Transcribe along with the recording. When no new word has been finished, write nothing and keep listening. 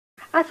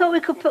I thought we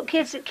could put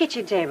kids at the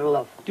kitchen table,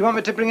 love. Do you want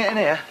me to bring it in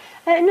here?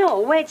 No,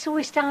 wait till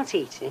we start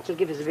eating. It'll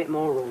give us a bit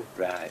more room.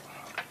 Right.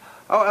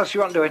 Oh, what else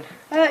you want doing?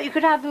 You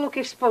could have a look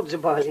if spuds are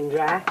boiling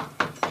dry.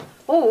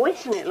 Oh,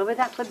 isn't it, lovey?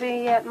 That'll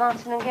be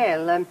Martin and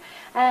Gail.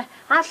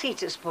 I'll see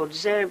to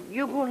spuds.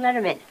 You go and let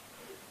them in.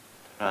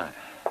 Right.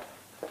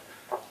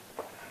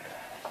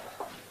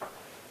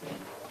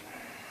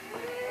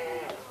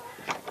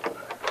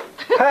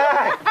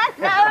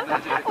 No,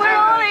 we're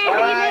all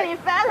eating in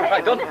fellas.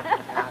 Right, done.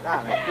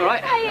 All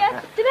right. Hey,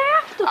 did I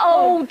have to?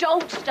 Oh,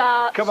 don't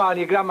start. Come on,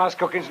 your grandma's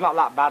cooking's not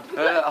that bad.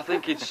 I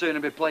think he'd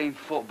sooner be playing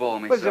football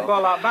myself. Where's the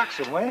ball out back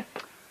somewhere?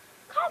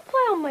 Can't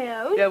play on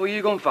my own. Yeah, well,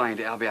 you go and find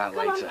it. I'll be out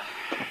later.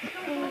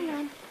 Come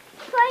on.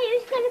 So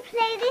who's going to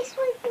play this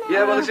with me?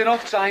 Yeah, well, there's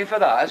enough time for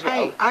that as well.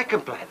 Hey, I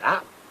can play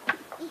that.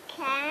 You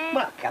can.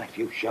 Well, can if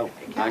you show me.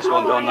 Nice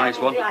one, Don, nice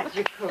one. Right,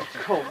 you could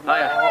come.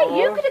 Hiya.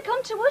 Hey, you could have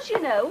come to us, you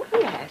know.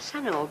 Yes, I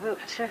know, but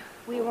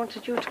we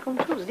wanted you to come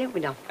to us, didn't we,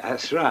 Don?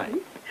 That's right.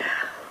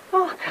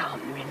 Oh, I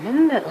can't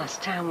remember the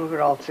last time we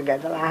were all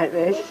together like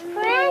this.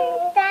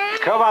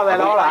 Come on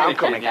then, all right, I'm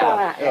coming. Yeah. Come on.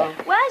 All right,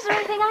 Yeah. Well, is there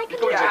anything I can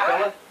do?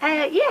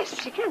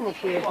 Yes, you can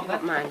if you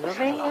don't mind,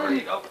 lovey. There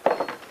you go.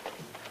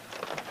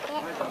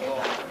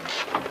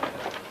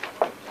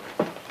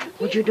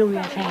 Would you do me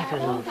a favour,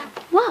 love?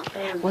 What?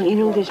 Well, you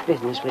know this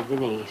business with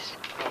Denise.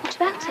 What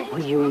about it?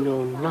 Well, you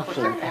know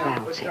nothing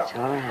about it,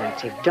 all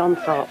right? If Don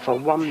thought for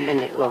 1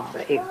 minute, love,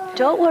 that he...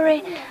 Don't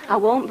worry, I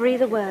won't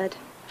breathe a word.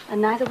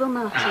 And neither will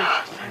Martin.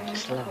 Oh,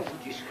 thanks, love.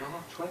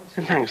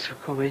 And thanks for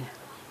coming.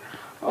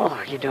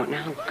 Oh, you don't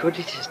know how good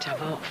it is to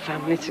have our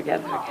family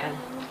together again.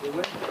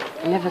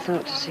 I never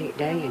thought to see it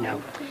there, you know.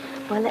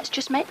 Well, let's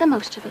just make the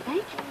most of it,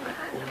 eh?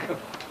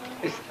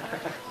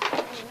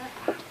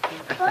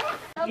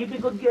 You be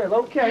a good girl,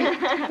 okay?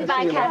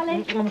 Bye,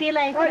 Carly. See you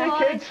later.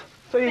 Right, kids.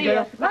 See you,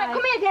 girl. Right,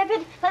 come here,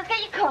 David. Let's get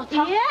your coat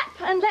on. Yep,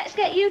 and let's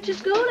get you to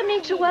school and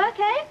me to work,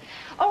 eh?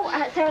 Oh,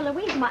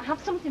 Sarah-Louise might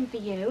have something for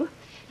you.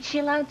 Is she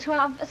allowed to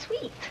have a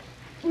sweet?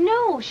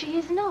 No, she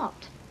is not.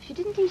 She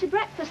didn't eat her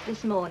breakfast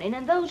this morning,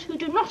 and those who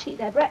do not eat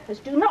their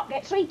breakfast do not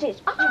get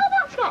sweeties. Oh,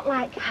 that's not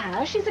like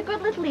her. She's a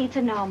good little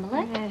eater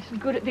normally. Yes,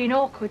 good at being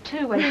awkward,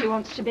 too, when she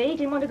wants to be.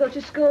 Didn't want to go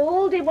to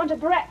school, didn't want a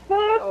breakfast.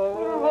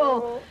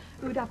 Oh.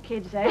 Who'd have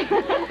kids, eh?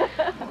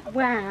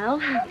 Well,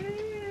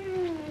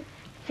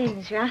 seeing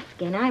as you're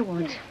asking, I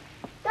would.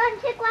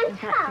 Don't you want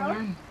to I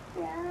am.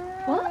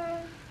 What?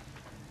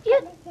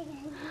 You...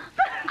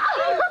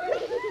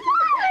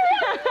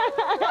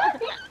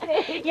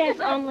 Yes,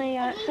 only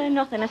say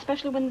nothing,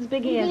 especially when there's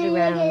big ears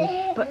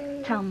around.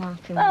 But tell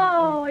Martin.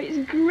 Oh,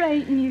 it's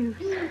great news.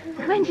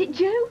 When's it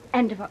due?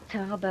 End of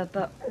October,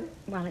 but,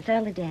 well, it's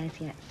early days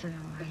yet, so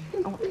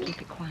I want to keep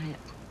it quiet.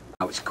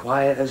 Now it's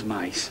quiet as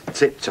mice,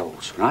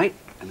 tiptoes, right?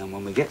 And then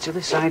when we get to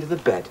the side of the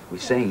bed, we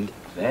sing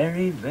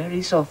very,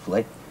 very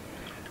softly,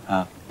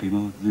 Happy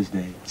Mother's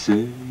Day to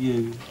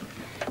you.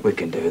 We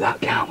can do that,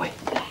 can't we?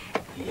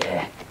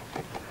 Yeah.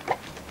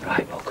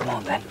 Right, well, come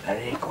on then,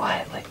 very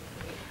quietly.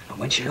 And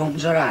when she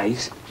opens her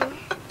eyes,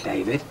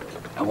 David,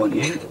 I want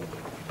you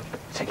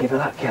to give her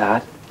that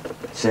card.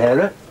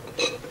 Sarah,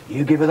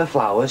 you give her the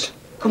flowers.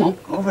 Come on,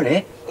 over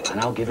here, and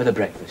I'll give her the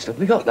breakfast. Have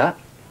we got that?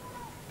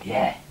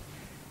 Yeah.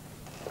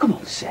 Come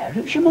on, Sarah,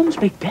 it's your mum's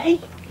big day.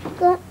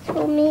 Got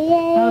for me,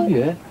 Have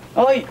you?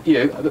 Oh,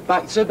 you,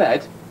 back to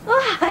bed.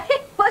 Oh,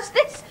 what's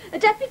this? A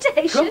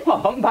deputation?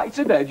 Come on, back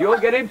to bed. You're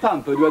getting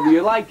pampered whether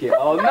you like it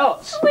or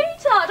not.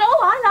 Sweetheart, oh,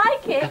 I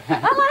like it.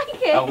 I like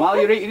it. And while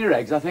you're eating your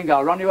eggs, I think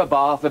I'll run you a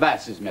bath of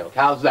S's milk.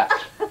 How's that?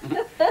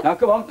 Now,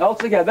 come on, all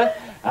together.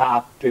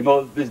 Happy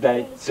Mother's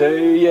Day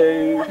to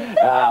you.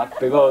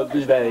 Happy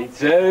Mother's Day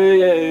to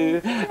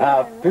you.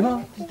 Happy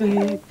Mother's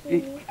Day.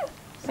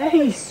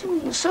 Hey,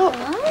 what's up?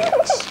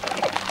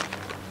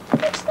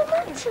 What's the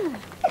matter?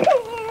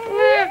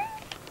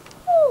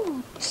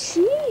 Oh,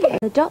 see.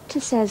 The doctor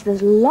says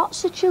there's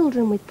lots of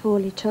children with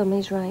poorly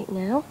tummies right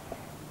now.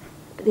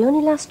 But they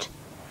only last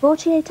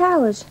 48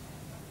 hours.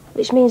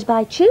 Which means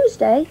by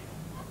Tuesday,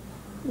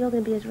 you're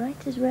going to be as right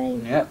as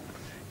rain. Yep.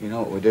 You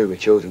know what we do with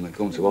children that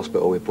come to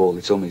hospital with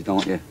poorly tummies,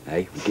 don't you?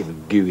 Hey, we give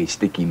them gooey,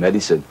 sticky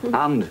medicine.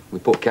 And we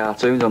put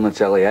cartoons on the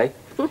telly, eh?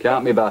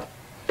 Can't be bad.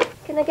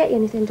 Can I get you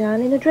anything,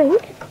 darling? A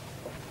drink?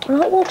 Or a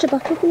hot water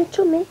bottle for your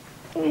tummy?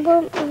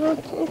 Oh.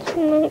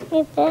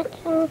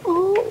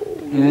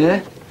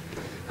 Yeah?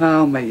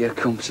 I'll make you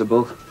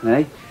comfortable,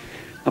 eh?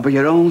 I'll be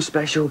your own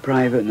special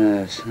private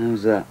nurse.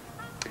 How's that?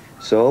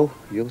 So,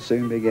 you'll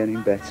soon be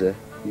getting better.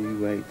 You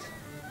wait.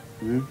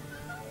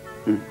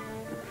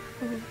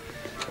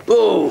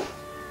 Oh!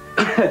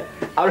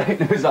 I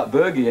reckon it was that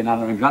burger your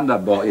Nana and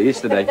Grandad bought you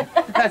yesterday.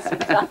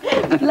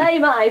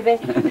 Blame Ivy.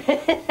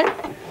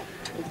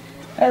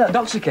 Hey, that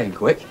doctor came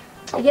quick.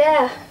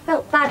 Yeah,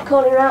 felt bad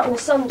calling her out on a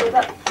Sunday,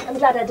 but I'm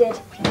glad I did.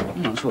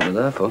 That's what they're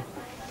there for.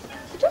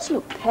 She does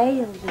look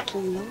pale,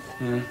 little love.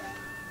 Yeah.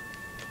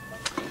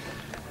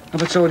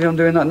 Have I told you I'm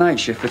doing that night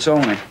shift for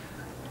Tony?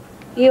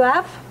 You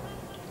have?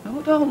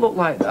 No, don't look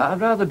like that.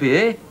 I'd rather be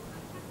here.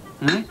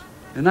 Eh?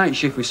 The night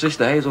shift with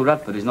Sister Hazel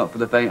Radford is not for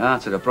the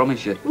faint-hearted, I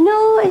promise you.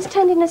 No, it's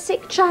tending a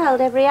sick child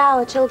every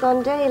hour till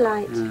gone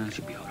daylight.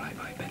 She'll be all right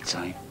by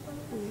bedtime.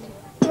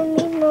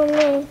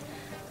 Mummy.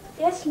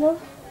 Yes, love?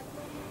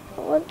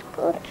 I want to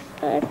go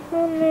to bed,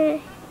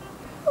 Mummy.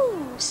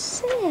 Oh,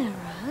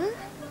 Sarah.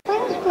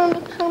 When's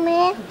Mummy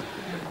coming?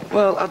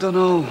 Well, I don't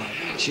know.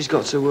 She's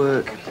got to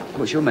work,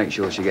 but she'll make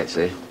sure she gets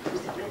here.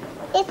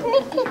 Is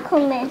Nicky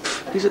coming?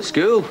 He's at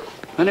school.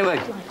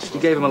 Anyway, you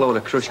gave him a load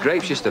of crushed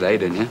grapes yesterday,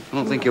 didn't you? I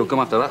don't think he'll come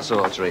after that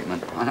sort of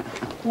treatment.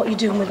 What are you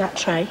doing with that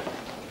tray?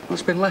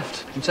 What's been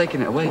left? I'm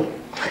taking it away.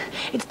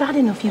 It's bad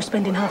enough you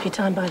spending half your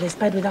time by this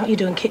bed without you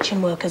doing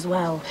kitchen work as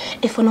well.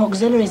 If an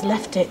auxiliary's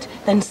left it,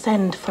 then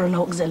send for an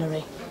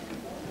auxiliary.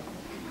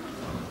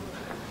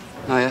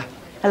 Hiya.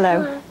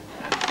 Hello.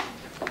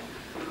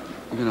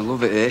 You're going to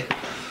love it here.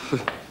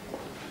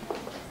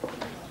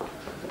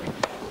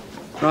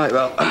 Right,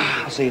 well,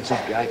 I'll see you,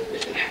 tough guy.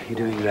 You're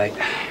doing great.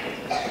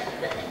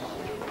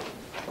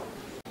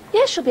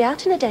 Yes, she'll be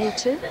out in a day or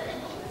two.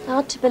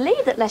 Hard to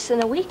believe that less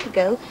than a week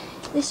ago,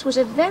 this was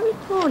a very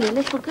poorly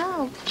little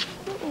girl.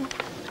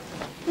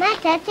 My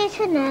daddy's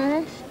a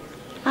nurse.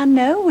 I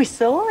know, we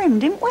saw him,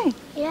 didn't we?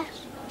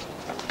 Yes.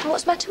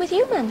 What's the matter with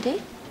you,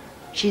 Mandy?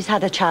 She's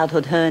had a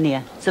childhood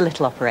hernia. It's a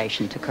little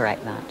operation to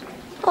correct that.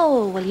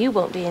 Oh, well, you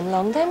won't be in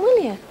long then,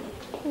 will you?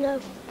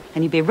 No.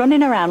 And you'll be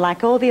running around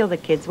like all the other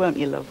kids, won't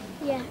you, love?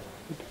 Yeah.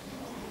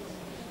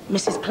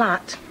 Mrs.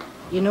 Platt,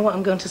 you know what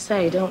I'm going to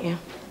say, don't you?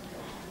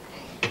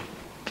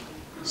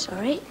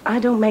 Sorry? I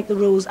don't make the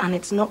rules and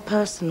it's not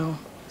personal,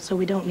 so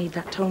we don't need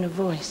that tone of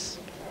voice.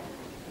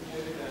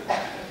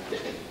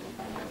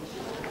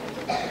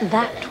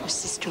 That was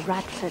Sister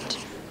Radford.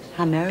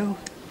 I know.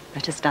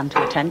 Better stand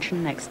to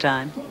attention next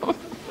time.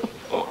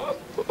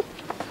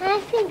 I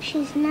think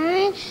she's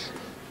nice.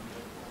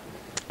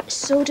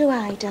 So do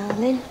I,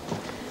 darling.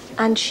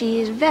 And she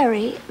is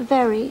very,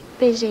 very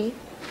busy.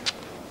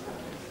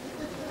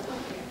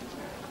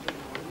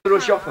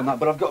 Rush off on that,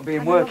 but I've got to be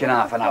in work in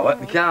half an hour.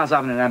 The car's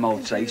having an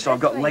MOT, so I've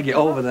got to leg it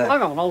over there.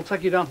 Hang on, I'll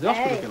take you down to the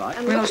hospital if you like.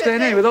 We're not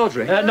staying here with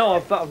Audrey? No,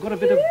 I've got a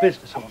bit of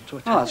business I want to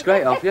attend. Oh, that's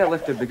great, Alf. Yeah,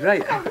 lift would be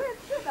great.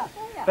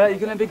 You're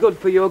going to be good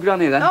for your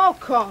granny, then? Oh, of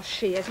course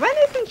she is. When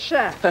isn't she?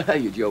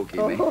 You're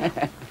joking me.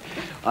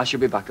 I should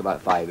be back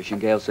about 5ish,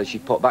 and Gail said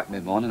she'd put back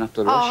mid-morning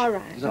after rush. All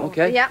right. Is that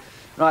okay? Yeah.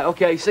 Right,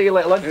 okay. See you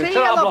later, then. See you,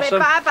 lovely.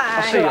 Bye-bye.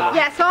 I'll see you later.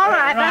 Yes, all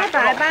right.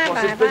 Bye-bye. Bye-bye.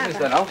 What's his business,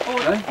 then, Alf?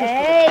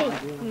 Hey,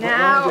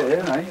 now, What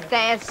idea, eh?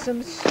 there's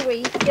some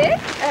sweeties.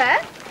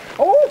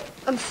 Oh,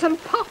 and some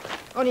pop.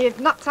 Only you've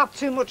not had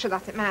too much of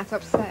that, it might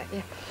upset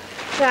you.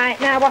 Right,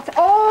 now what?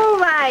 All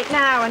right,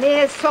 now, and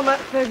here's something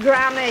for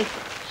Granny.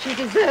 She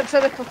deserves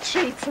a little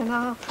treat and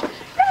all.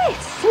 Right,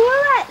 see you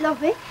all right,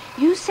 lovey.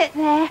 You sit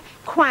there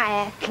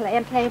quietly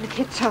and play with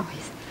your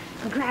toys.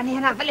 And Granny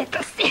and have a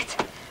little sit.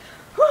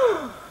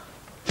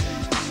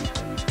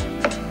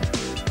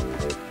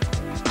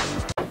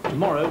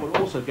 Tomorrow we'll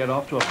also get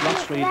off to a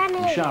blustery Granny.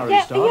 and showery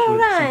Yeah, start you're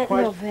with right, some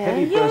quite lovey.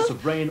 heavy You're bursts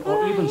of rain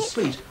or even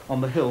sleet on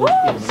the hills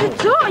in the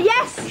north. Oh,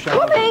 yes, The showers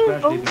will coming.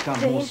 gradually Oh, become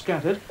dear. more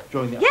scattered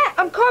during the Yeah,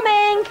 I'm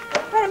coming.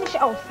 Where am I?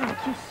 Oh, thank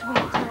you,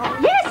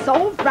 sweetheart. Yes,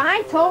 all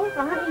right, all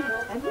right.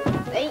 Let me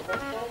see.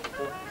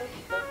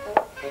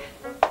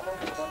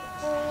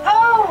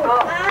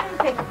 Oh,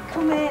 Andy,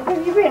 come in.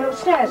 Have you been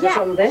upstairs or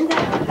something?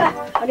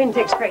 I didn't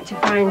expect to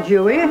find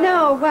you here.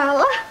 No,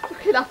 well,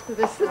 looking after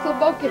this little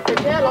monkey for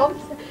Jill.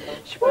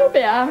 She won't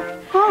be out.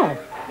 Oh,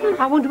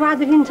 I wonder why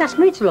they didn't ask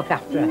me to look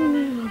after her.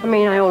 I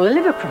mean, I only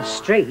live across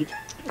the street.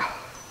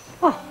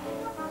 Oh.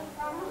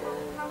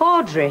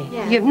 Audrey,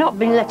 Yeah. you've not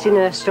been letting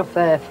her stuff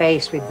her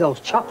face with those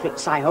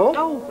chocolates, I hope.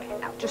 Oh,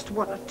 well, just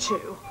one or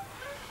two.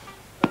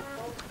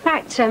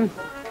 Right,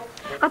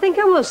 I think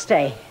I will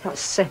stay.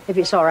 That's if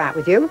it's all right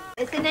with you.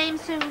 Is the name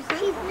Susan?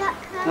 She's not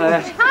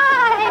coming.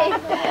 Hi!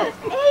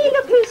 Hey,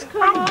 look who's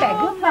come. I beg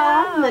your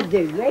pardon,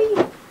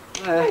 Dewey.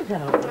 She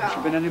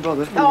been any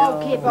bother? Oh,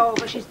 keep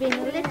over. She's been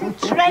a little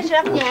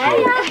treasure.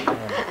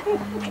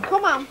 Yeah.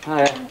 Come on.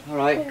 Hiya. All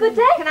right. Good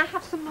day. Can I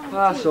have some more?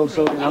 Ah, so,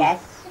 you know.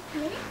 Yes.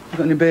 You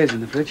got any beers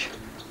in the fridge?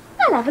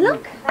 I'll have a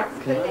look.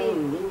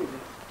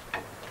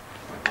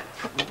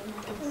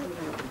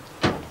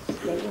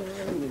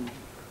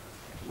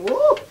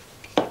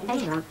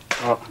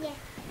 Oh.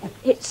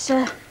 It's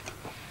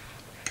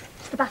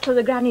the Battle of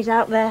the Grannies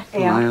out there.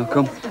 I'll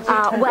come.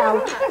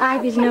 Well,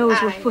 Ivy's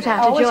nose was put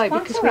out of joy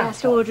because we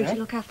asked Audrey to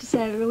look after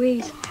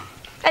Sarah-Louise.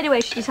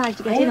 Anyway, she decided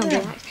to get in on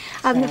the act,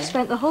 and they've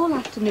spent the whole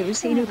afternoon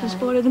seeing who can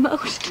spoil her the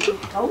most.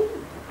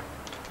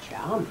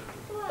 Charm.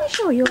 You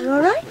sure you're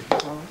all right?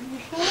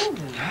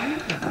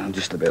 I'm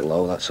just a bit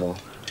low, that's all.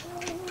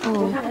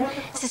 Oh,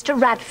 Sister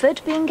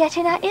Radford been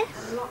getting at you?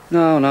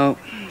 No,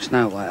 it's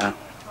not like that.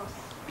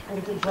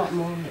 Do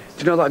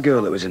you know that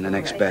girl that was in the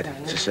next bed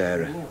to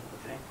Sarah?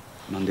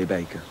 Mandy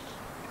Baker?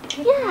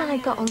 Yeah, I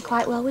got on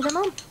quite well with her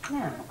mum.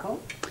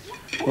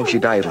 Well, she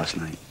died last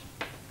night.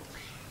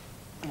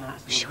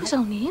 She was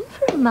only in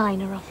for a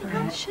minor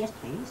operation.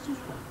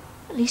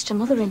 At least her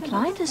mother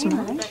implied as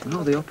much.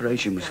 No, the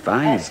operation was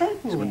fine. It's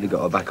when they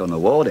got her back on the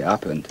ward it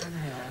happened.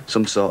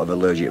 some sort of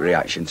allergic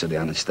reaction to the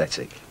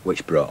anaesthetic,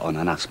 which brought on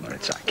an asthma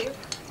attack.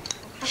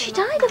 She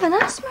died of an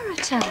asthma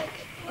attack.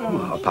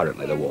 Well,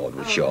 apparently the ward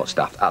was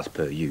short-staffed, as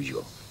per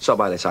usual. So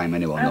by the time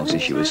anyone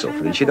noticed she was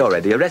suffering, she'd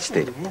already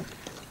arrested.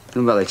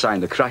 And by the time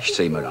the crash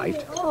team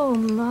arrived... Oh,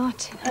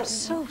 Martin, I'm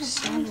so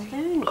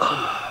sorry.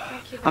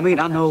 I mean,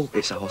 I know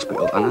it's a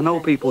hospital, and I know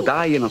people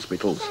die in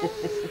hospitals.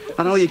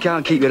 I know you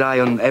can't keep your eye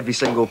on every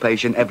single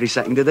patient every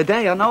second of the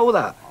day, I know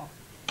that.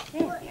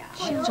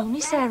 She was only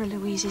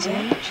Sarah-Louise's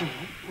age.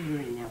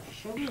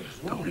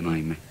 Don't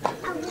remind me.